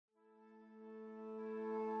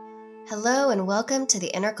Hello and welcome to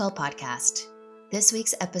the Inner Call podcast. This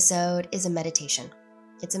week's episode is a meditation.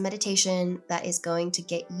 It's a meditation that is going to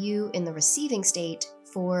get you in the receiving state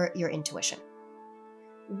for your intuition.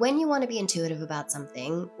 When you want to be intuitive about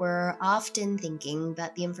something, we're often thinking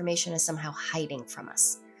that the information is somehow hiding from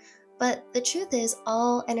us. But the truth is,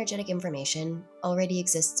 all energetic information already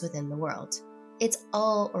exists within the world. It's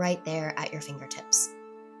all right there at your fingertips.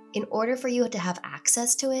 In order for you to have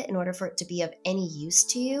access to it, in order for it to be of any use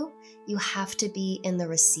to you, you have to be in the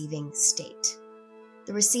receiving state.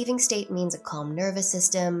 The receiving state means a calm nervous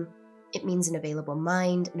system. It means an available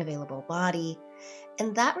mind, an available body.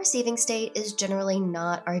 And that receiving state is generally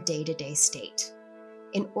not our day-to-day state.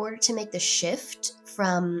 In order to make the shift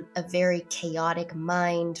from a very chaotic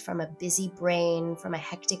mind, from a busy brain, from a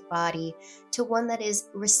hectic body, to one that is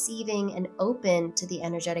receiving and open to the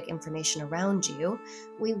energetic information around you,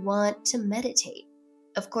 we want to meditate.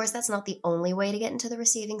 Of course, that's not the only way to get into the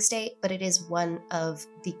receiving state, but it is one of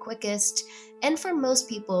the quickest and for most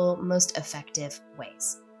people, most effective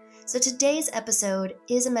ways. So today's episode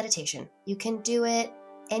is a meditation. You can do it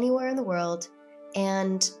anywhere in the world,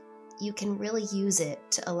 and you can really use it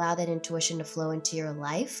to allow that intuition to flow into your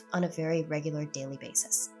life on a very regular daily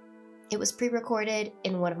basis. It was pre-recorded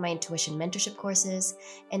in one of my intuition mentorship courses,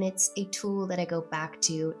 and it's a tool that I go back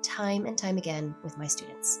to time and time again with my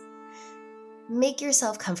students. Make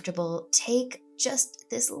yourself comfortable. Take just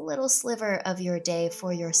this little sliver of your day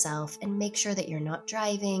for yourself and make sure that you're not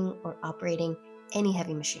driving or operating any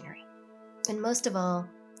heavy machinery. And most of all,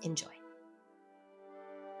 enjoy.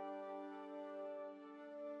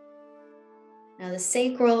 Now, the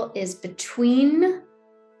sacral is between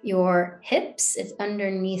your hips. It's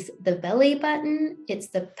underneath the belly button. It's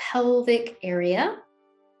the pelvic area,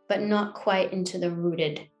 but not quite into the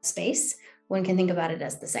rooted space. One can think about it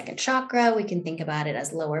as the second chakra. We can think about it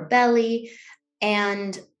as lower belly.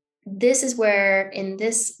 And this is where, in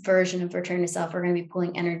this version of Return to Self, we're going to be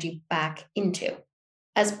pulling energy back into.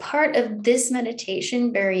 As part of this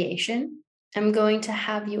meditation variation, I'm going to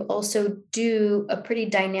have you also do a pretty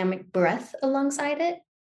dynamic breath alongside it,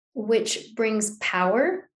 which brings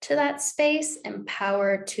power to that space and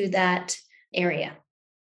power to that area.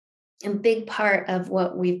 A big part of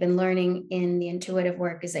what we've been learning in the intuitive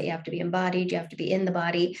work is that you have to be embodied, you have to be in the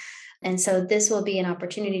body. And so this will be an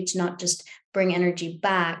opportunity to not just bring energy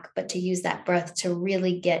back, but to use that breath to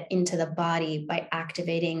really get into the body by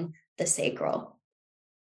activating the sacral.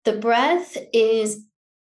 The breath is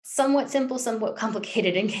somewhat simple, somewhat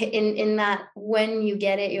complicated in that when you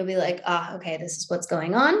get it, you'll be like, okay, this is what's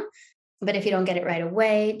going on. But if you don't get it right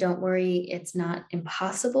away, don't worry, it's not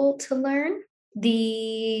impossible to learn.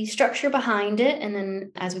 The structure behind it, and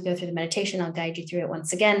then as we go through the meditation, I'll guide you through it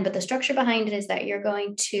once again, but the structure behind it is that you're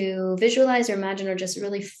going to visualize or imagine or just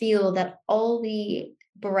really feel that all the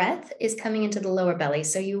breath is coming into the lower belly.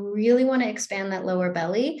 So you really want to expand that lower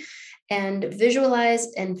belly and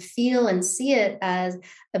visualize and feel and see it as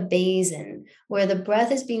a basin where the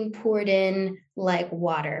breath is being poured in like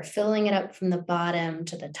water, filling it up from the bottom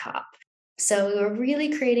to the top. So we're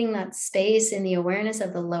really creating that space in the awareness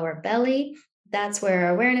of the lower belly. That's where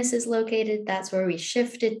our awareness is located. That's where we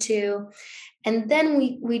shift it to. And then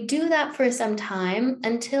we do that for some time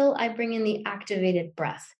until I bring in the activated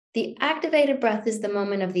breath. The activated breath is the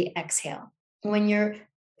moment of the exhale. When you're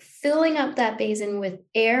filling up that basin with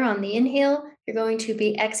air on the inhale, you're going to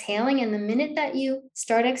be exhaling. And the minute that you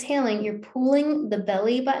start exhaling, you're pulling the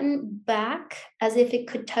belly button back as if it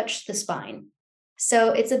could touch the spine.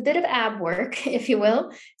 So it's a bit of ab work, if you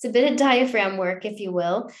will. It's a bit of diaphragm work, if you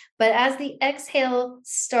will. But as the exhale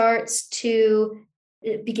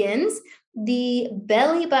begins, the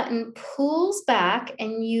belly button pulls back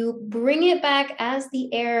and you bring it back as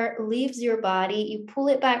the air leaves your body. You pull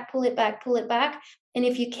it back, pull it back, pull it back. And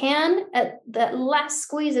if you can, at that last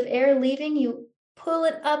squeeze of air leaving, you pull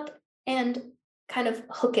it up and kind of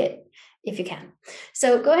hook it if you can.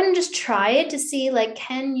 So go ahead and just try it to see,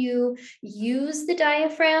 can you use the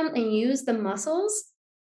diaphragm and use the muscles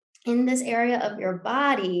in this area of your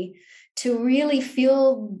body to really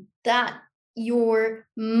feel that your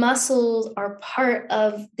muscles are part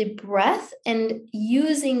of the breath, and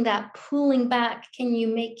using that pulling back, can you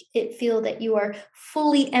make it feel that you are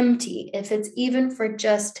fully empty, if it's even for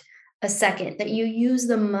just a second, that you use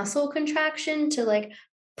the muscle contraction to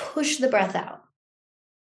push the breath out.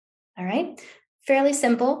 All right, fairly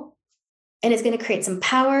simple, and it's going to create some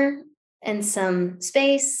power and some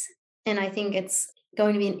space, and I think it's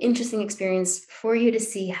going to be an interesting experience for you to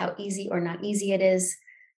see how easy or not easy it is,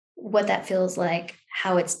 what that feels like,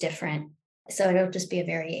 how it's different. So it'll just be a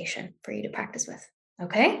variation for you to practice with.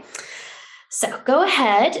 Okay. So go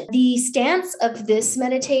ahead. The stance of this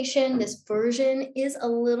meditation, this version, is a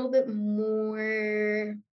little bit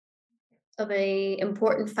more of a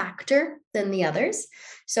important factor than the others.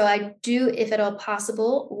 So I do, if at all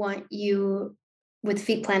possible, want you with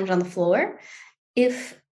feet planted on the floor.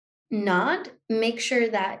 If not, make sure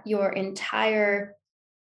that your entire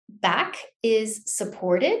back is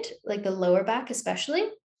supported, like the lower back especially,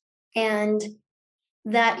 and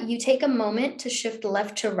that you take a moment to shift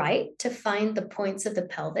left to right to find the points of the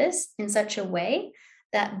pelvis in such a way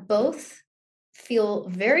that both feel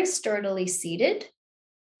very sturdily seated,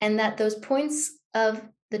 and that those points of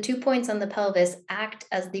the 2 points on the pelvis act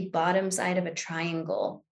as the bottom side of a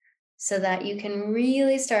triangle so that you can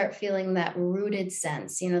really start feeling that rooted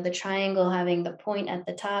sense. The triangle having the point at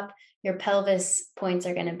the top, your pelvis points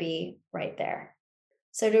are going to be right there.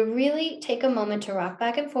 So to really take a moment to rock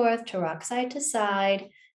back and forth, to rock side to side,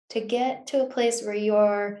 to get to a place where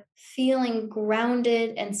you're feeling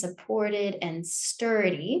grounded and supported and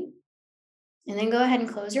sturdy. And then go ahead and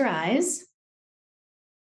close your eyes,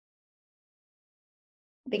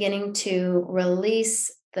 beginning to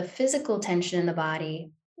release the physical tension in the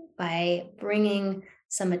body by bringing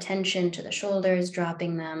some attention to the shoulders,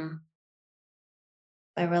 dropping them,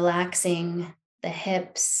 by relaxing the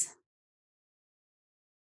hips,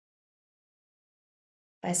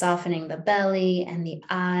 by softening the belly and the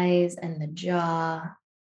eyes and the jaw,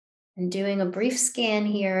 and doing a brief scan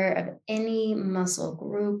here of any muscle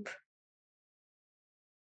group,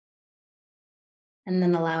 and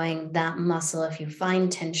then allowing that muscle, if you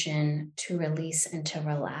find tension, to release and to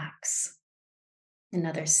relax.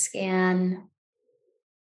 Another scan.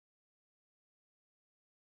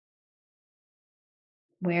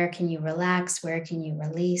 Where can you relax? Where can you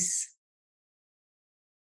release?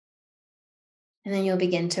 And then you'll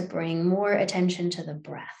begin to bring more attention to the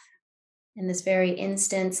breath. In this very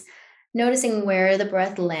instance, noticing where the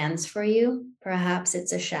breath lands for you. Perhaps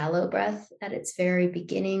it's a shallow breath at its very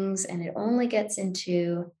beginnings and it only gets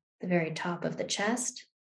into the very top of the chest.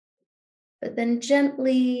 But then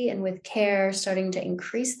gently and with care, starting to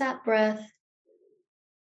increase that breath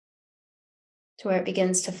to where it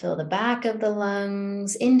begins to fill the back of the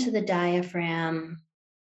lungs into the diaphragm.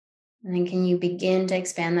 And then can you begin to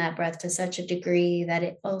expand that breath to such a degree that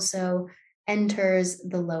it also enters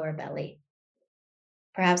the lower belly?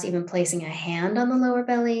 Perhaps even placing a hand on the lower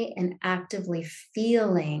belly and actively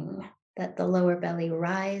feeling that the lower belly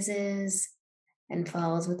rises and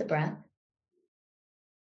falls with the breath.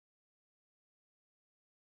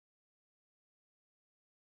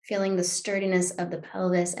 Feeling the sturdiness of the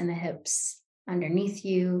pelvis and the hips underneath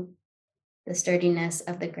you, the sturdiness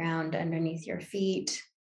of the ground underneath your feet,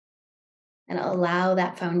 and allow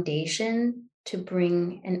that foundation to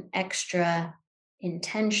bring an extra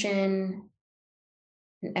intention,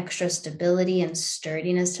 an extra stability and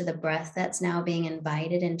sturdiness to the breath that's now being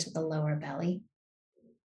invited into the lower belly.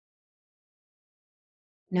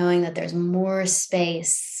 Knowing that there's more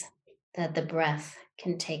space that the breath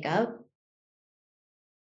can take up,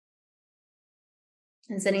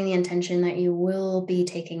 and setting the intention that you will be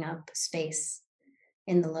taking up space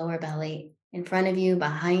in the lower belly, in front of you,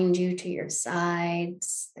 behind you, to your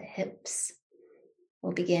sides. The hips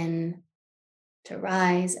will begin to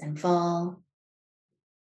rise and fall.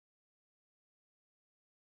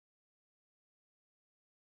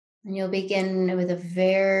 And you'll begin with a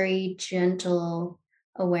very gentle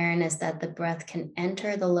awareness that the breath can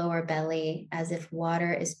enter the lower belly as if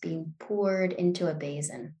water is being poured into a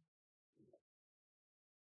basin.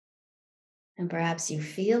 And perhaps you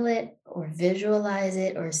feel it or visualize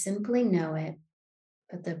it or simply know it,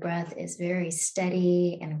 but the breath is very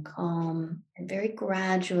steady and calm and very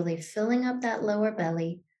gradually filling up that lower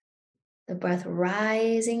belly, the breath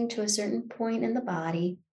rising to a certain point in the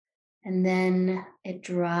body, and then it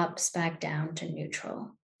drops back down to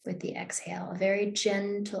neutral with the exhale, a very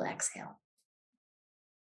gentle exhale.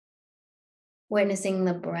 Witnessing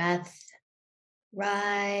the breath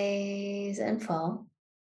rise and fall.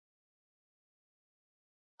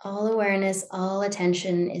 All awareness, all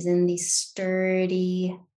attention is in the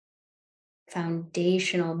sturdy,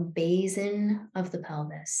 foundational basin of the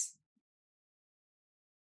pelvis.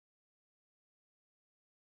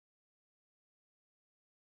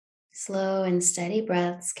 Slow and steady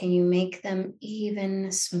breaths, can you make them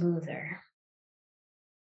even smoother?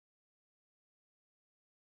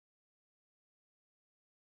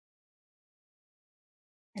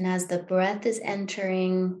 And as the breath is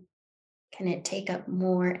entering, can it take up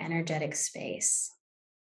more energetic space?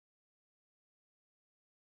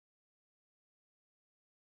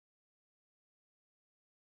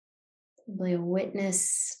 Simply a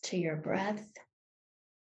witness to your breath.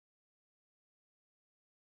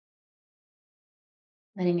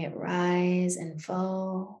 letting it rise and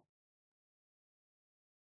fall.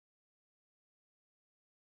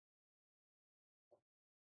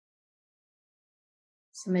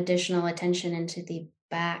 Some additional attention into the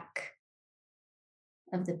back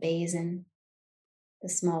of the basin, the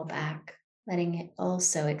small back, letting it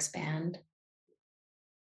also expand.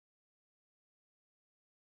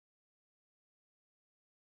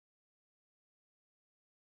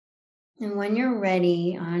 And when you're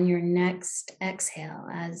ready on your next exhale,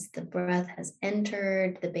 as the breath has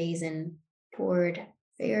entered the basin, poured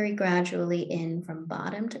very gradually in from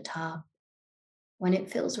bottom to top, when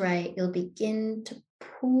it feels right, you'll begin to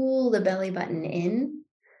pull the belly button in.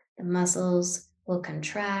 The muscles will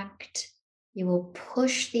contract. You will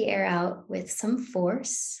push the air out with some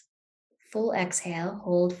force. Full exhale,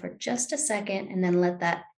 hold for just a second, and then let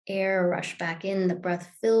that air rush back in. The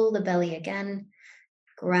breath fill the belly again,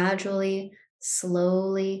 gradually,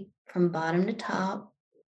 slowly from bottom to top,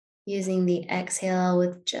 using the exhale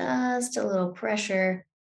with just a little pressure,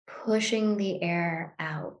 pushing the air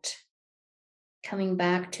out. Coming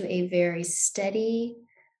back to a very steady,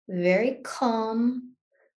 very calm,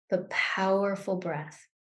 but powerful breath.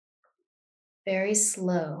 Very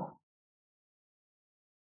slow.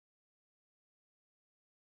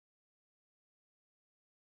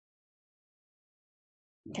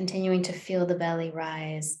 Continuing to feel the belly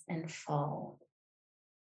rise and fall.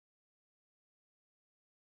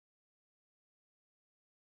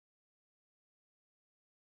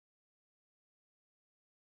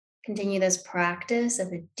 Continue this practice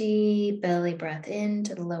of a deep belly breath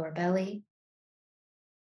into the lower belly.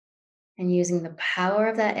 And using the power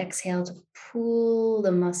of that exhale to pull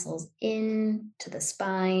the muscles in to the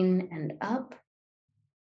spine and up.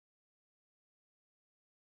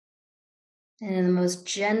 And in the most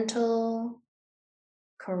gentle,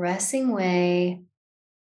 caressing way,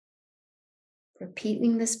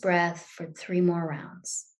 repeating this breath for 3 more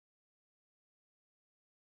rounds.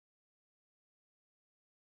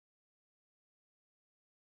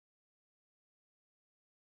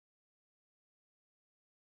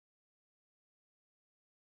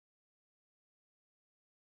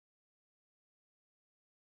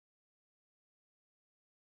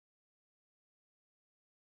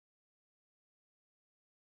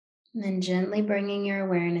 And then gently bringing your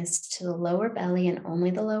awareness to the lower belly and only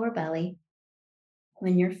the lower belly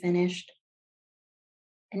when you're finished.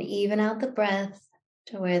 And even out the breath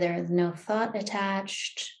to where there is no thought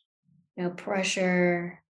attached, no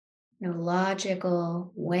pressure, no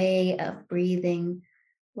logical way of breathing.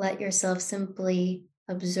 Let yourself simply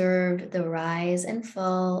observe the rise and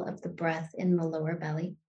fall of the breath in the lower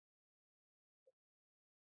belly.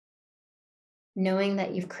 Knowing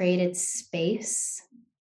that you've created space,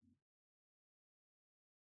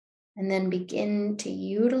 and then begin to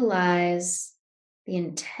utilize the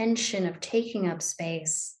intention of taking up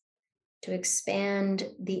space to expand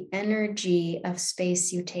the energy of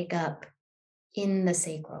space you take up in the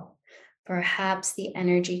sacral. Perhaps the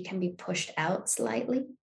energy can be pushed out slightly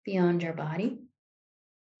beyond your body,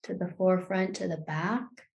 to the forefront, to the back,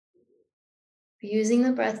 using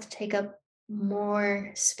the breath to take up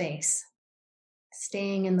more space,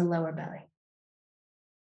 staying in the lower belly.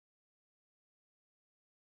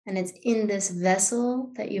 And it's in this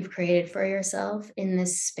vessel that you've created for yourself, in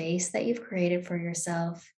this space that you've created for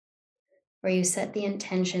yourself, where you set the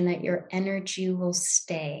intention that your energy will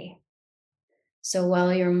stay. So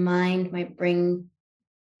while your mind might bring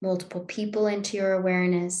multiple people into your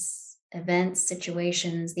awareness, events,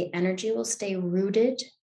 situations, the energy will stay rooted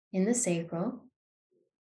in the sacral.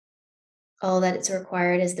 All that it's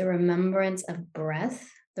required is the remembrance of breath,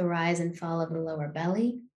 the rise and fall of the lower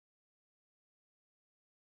belly.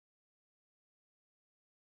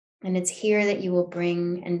 And it's here that you will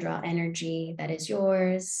bring and draw energy that is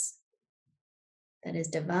yours, that is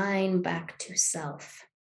divine, back to self.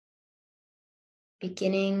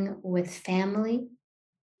 Beginning with family,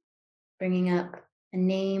 bringing up a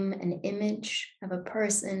name, an image of a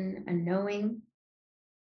person, a knowing,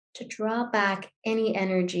 to draw back any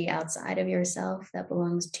energy outside of yourself that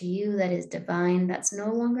belongs to you, that is divine, that's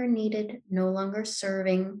no longer needed, no longer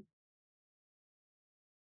serving.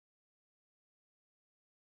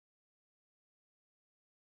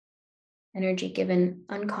 Energy given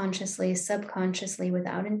unconsciously, subconsciously,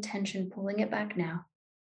 without intention, pulling it back now.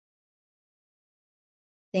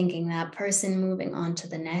 Thinking that person, moving on to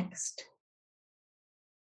the next.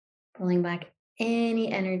 Pulling back any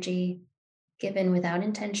energy given without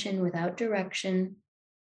intention, without direction,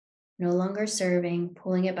 no longer serving,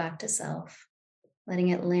 pulling it back to self, letting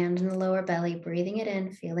it land in the lower belly, breathing it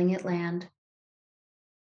in, feeling it land.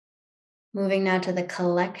 Moving now to the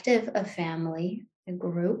collective of family, a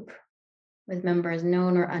group with members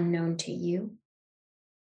known or unknown to you.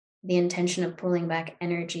 The intention of pulling back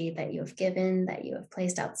energy that you have given, that you have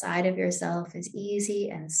placed outside of yourself, is easy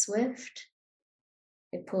and swift.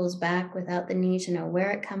 It pulls back without the need to know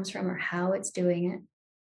where it comes from or how it's doing it.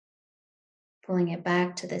 Pulling it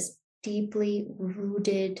back to this deeply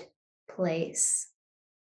rooted place.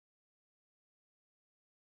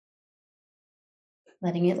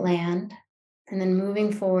 Letting it land, and then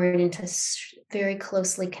moving forward into very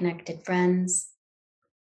closely connected friends.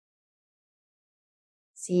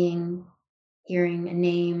 Seeing, hearing a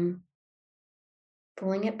name,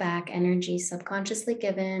 pulling it back, energy subconsciously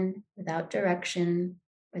given, without direction,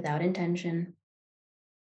 without intention.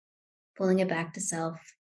 Pulling it back to self.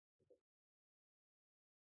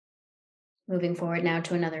 Moving forward now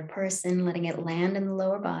to another person, letting it land in the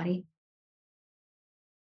lower body.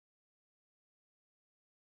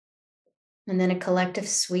 And then a collective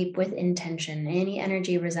sweep with intention. Any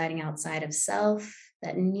energy residing outside of self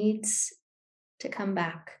that needs to come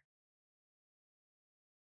back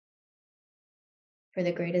for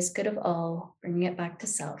the greatest good of all, bringing it back to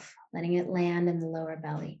self, letting it land in the lower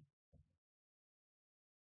belly.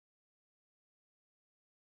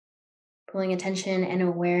 Pulling attention and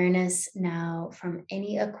awareness now from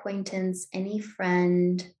any acquaintance, any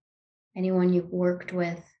friend, anyone you've worked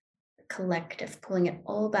with, collective, pulling it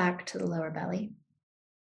all back to the lower belly.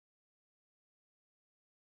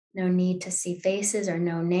 No need to see faces or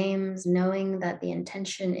know names, knowing that the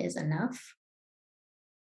intention is enough.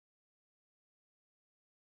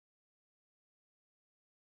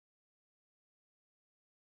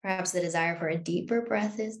 Perhaps the desire for a deeper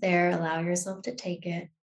breath is there. Allow yourself to take it.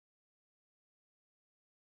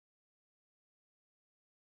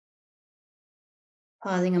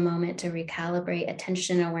 Pausing a moment to recalibrate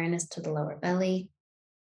attention and awareness to the lower belly.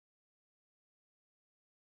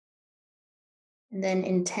 And then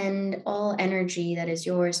intend all energy that is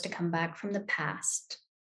yours to come back from the past.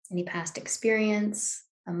 Any past experience,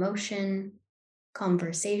 emotion,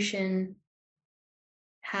 conversation,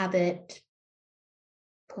 habit,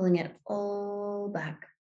 pulling it all back.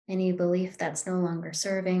 Any belief that's no longer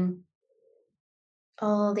serving.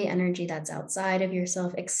 All the energy that's outside of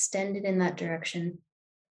yourself, extended in that direction,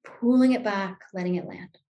 pulling it back, letting it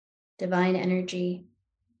land. Divine energy,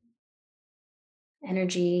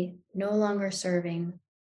 energy no longer serving,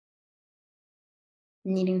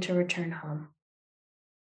 needing to return home.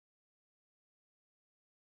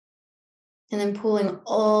 And then pulling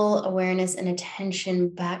all awareness and attention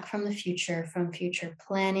back from the future, from future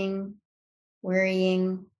planning,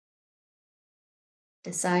 worrying,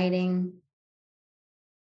 deciding,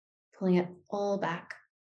 pulling it all back.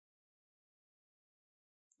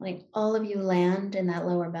 Letting all of you land in that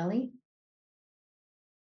lower belly.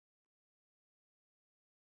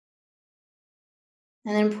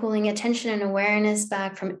 And then pulling attention and awareness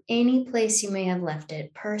back from any place you may have left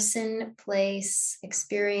it. Person, place,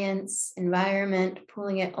 experience, environment,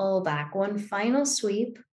 pulling it all back. One final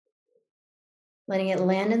sweep, letting it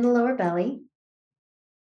land in the lower belly.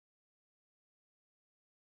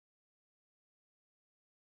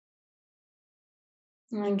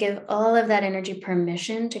 And give all of that energy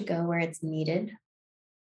permission to go where it's needed.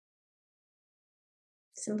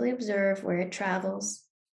 Simply observe where it travels.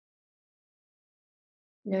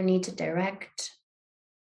 No need to direct.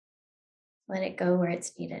 Let it go where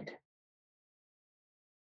it's needed.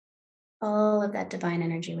 All of that divine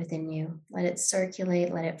energy within you. Let it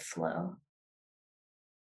circulate, let it flow.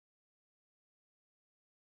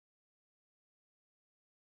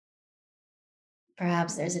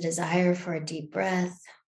 Perhaps there's a desire for a deep breath.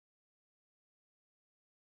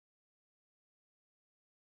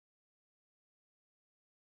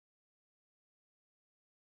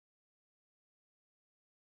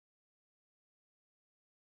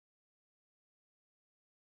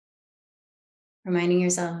 Reminding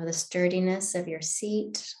yourself of the sturdiness of your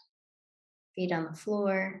seat, feet on the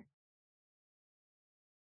floor.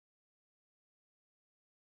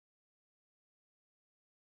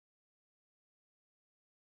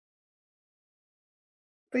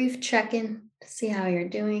 Brief check-in to see how you're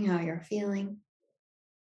doing, how you're feeling.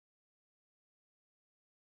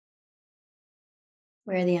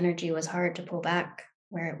 Where the energy was hard to pull back,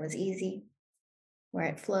 where it was easy, where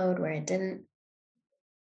it flowed, where it didn't.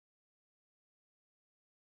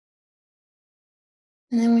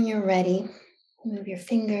 And then when you're ready, move your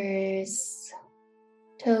fingers,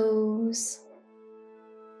 toes,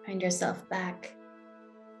 find yourself back.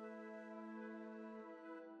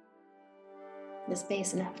 The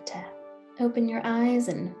space enough to open your eyes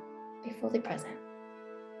and be fully present.